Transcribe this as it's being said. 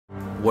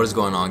What is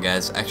going on,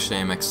 guys?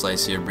 xJMx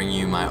Slice here, bringing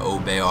you my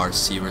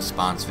OBRC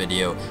response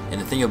video.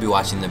 And the thing you'll be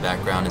watching in the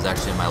background is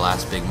actually my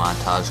last big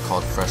montage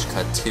called Fresh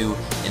Cut 2,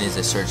 and is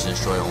a search and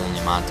destroy only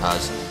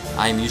montage.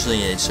 I am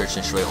usually a search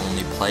and destroy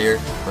only player,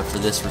 but for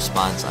this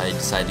response I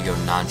decided to go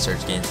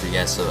non-search games for you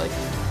guys, so like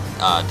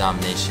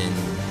domination,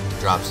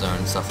 drop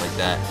zone, stuff like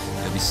that.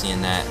 You'll be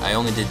seeing that. I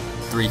only did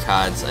 3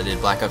 CODs. I did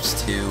Black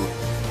Ops 2,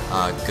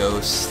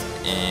 Ghost,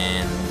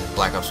 and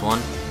Black Ops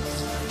 1.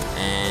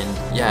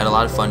 And yeah, I had a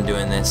lot of fun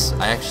doing this.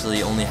 I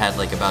actually only had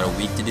like about a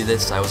week to do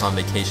this. I was on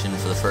vacation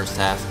for the first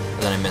half,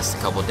 and then I missed a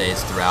couple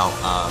days throughout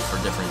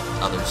for different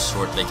other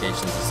short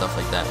vacations and stuff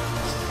like that.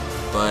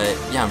 But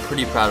yeah, I'm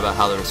pretty proud about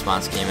how the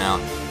response came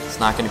out. It's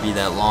not going to be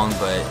that long,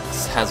 but it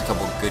has a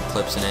couple good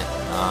clips in it.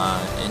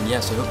 And yeah,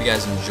 so I hope you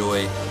guys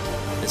enjoy.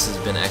 This has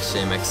been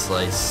xJMx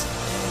Slice,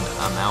 and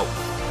I'm out.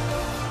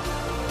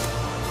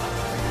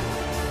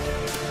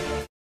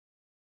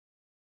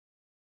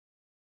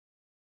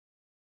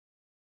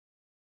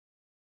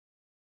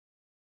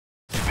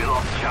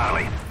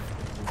 Charlie.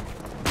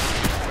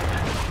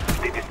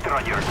 They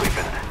destroyed your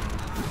equipment.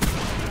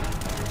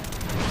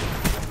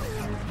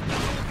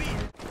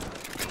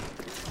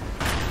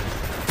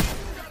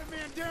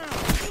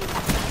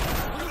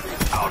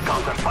 Our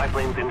counter spy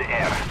planes in the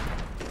air.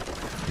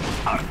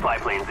 Our spy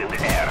planes in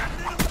the air.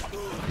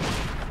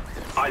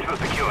 Alpha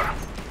secure.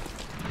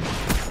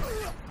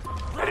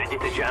 Ready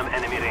to jam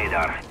enemy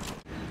radar.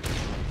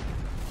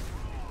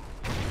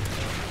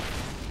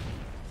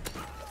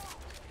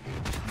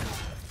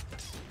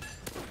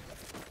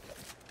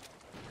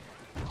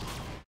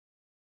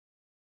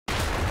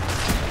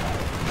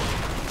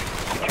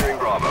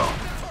 Bravo.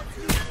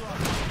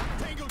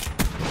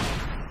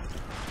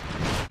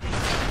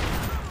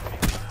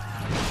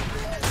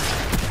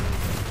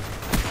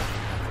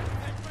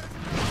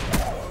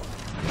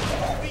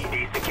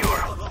 Be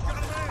secure.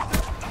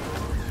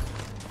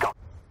 Go.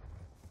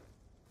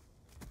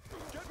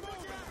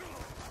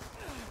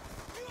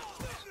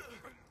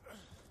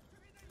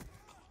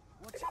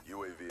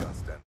 UAV on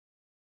stand.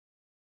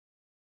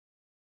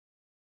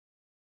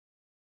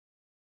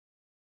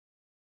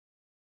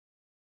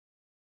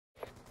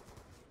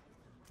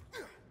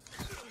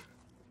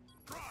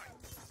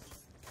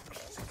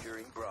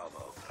 Securing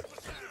Bravo.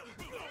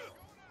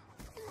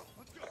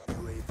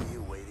 UAV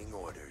awaiting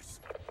orders.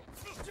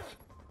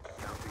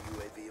 Counter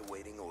UAV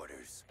awaiting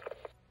orders.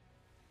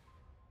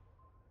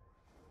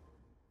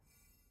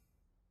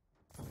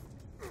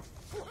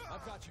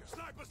 I've got you.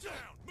 Sniper's down.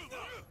 Move up.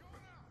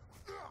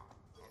 Let's go.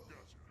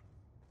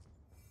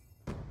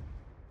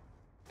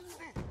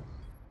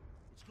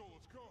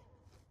 Let's go.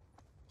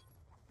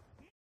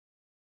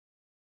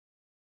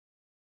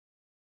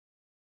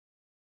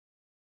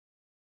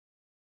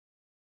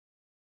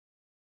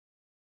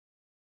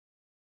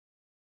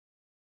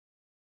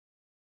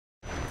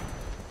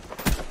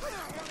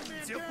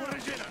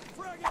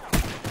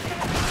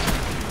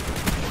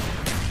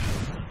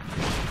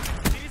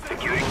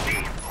 Securing D.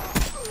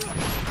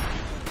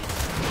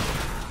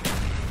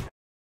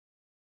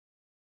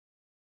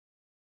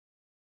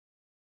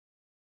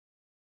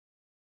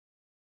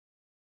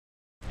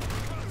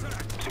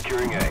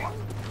 Securing A.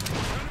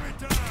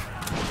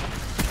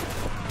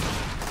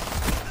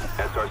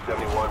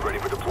 SR-71 ready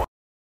for deployment.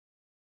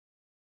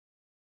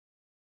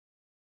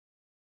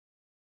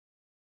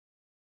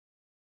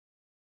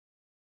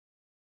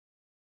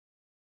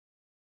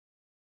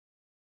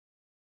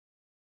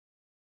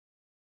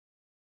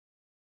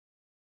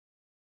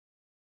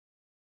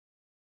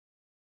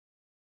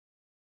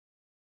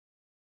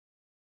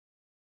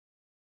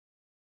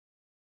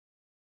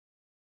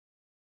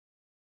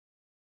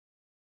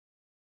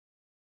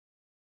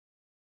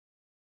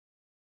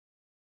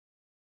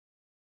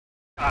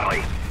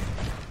 Charlie.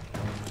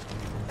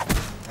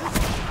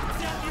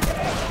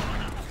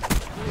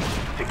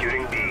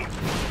 Securing B.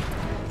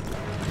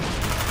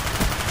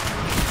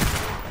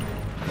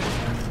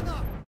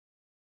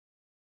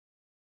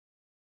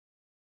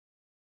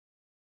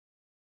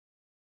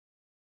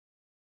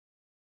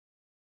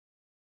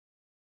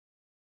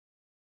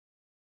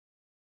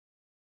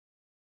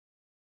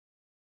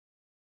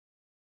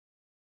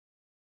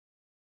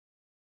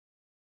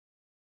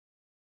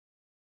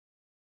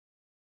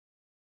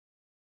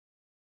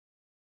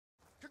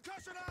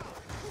 Concussion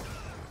out!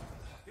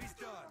 He's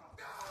done.